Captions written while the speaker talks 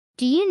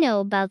Do you know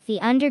about the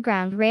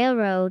Underground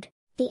Railroad?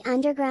 The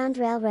Underground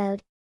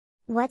Railroad.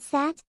 What's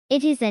that?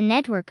 It is a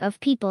network of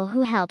people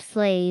who help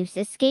slaves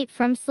escape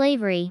from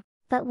slavery.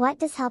 But what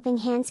does Helping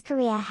Hands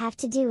Korea have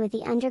to do with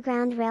the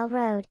Underground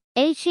Railroad?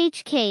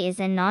 HHK is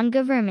a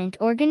non-government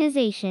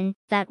organization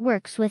that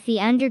works with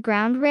the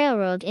Underground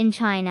Railroad in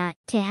China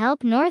to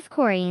help North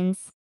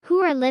Koreans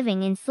who are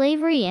living in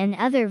slavery and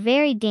other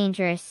very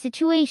dangerous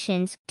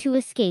situations to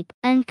escape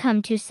and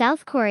come to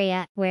South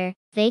Korea where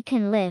they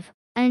can live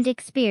and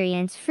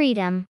experience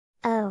freedom.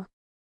 Oh,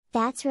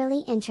 that's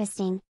really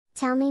interesting.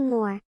 Tell me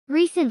more.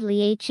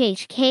 Recently,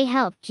 HHK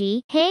helped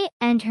Jihye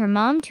and her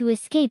mom to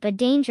escape a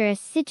dangerous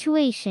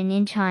situation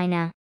in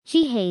China.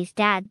 Jihye's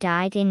dad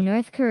died in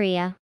North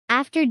Korea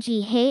after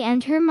Jihye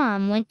and her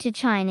mom went to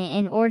China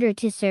in order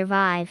to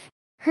survive.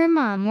 Her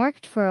mom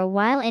worked for a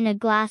while in a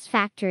glass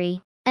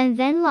factory and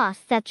then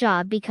lost that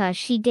job because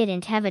she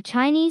didn't have a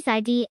Chinese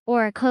ID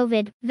or a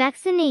COVID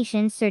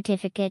vaccination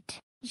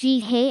certificate.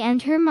 Jihye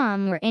and her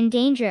mom were in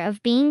danger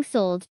of being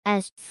sold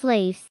as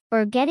slaves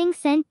or getting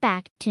sent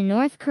back to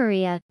North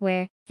Korea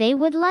where they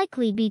would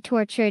likely be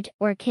tortured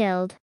or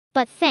killed.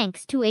 But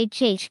thanks to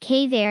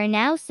HHK they are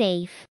now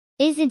safe.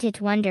 Isn't it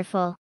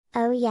wonderful?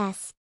 Oh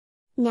yes.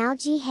 Now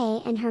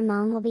Jihye and her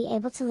mom will be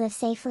able to live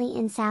safely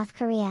in South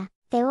Korea.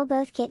 They will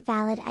both get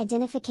valid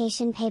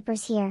identification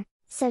papers here,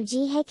 so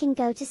Jihye can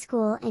go to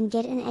school and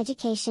get an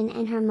education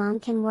and her mom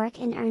can work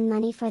and earn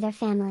money for their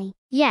family.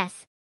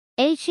 Yes.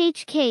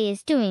 HHK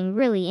is doing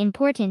really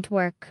important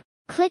work.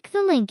 Click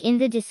the link in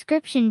the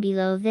description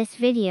below this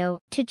video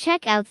to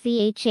check out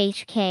the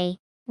HHK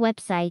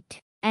website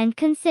and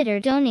consider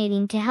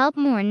donating to help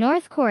more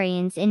North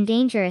Koreans in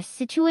dangerous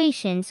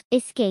situations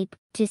escape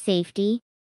to safety.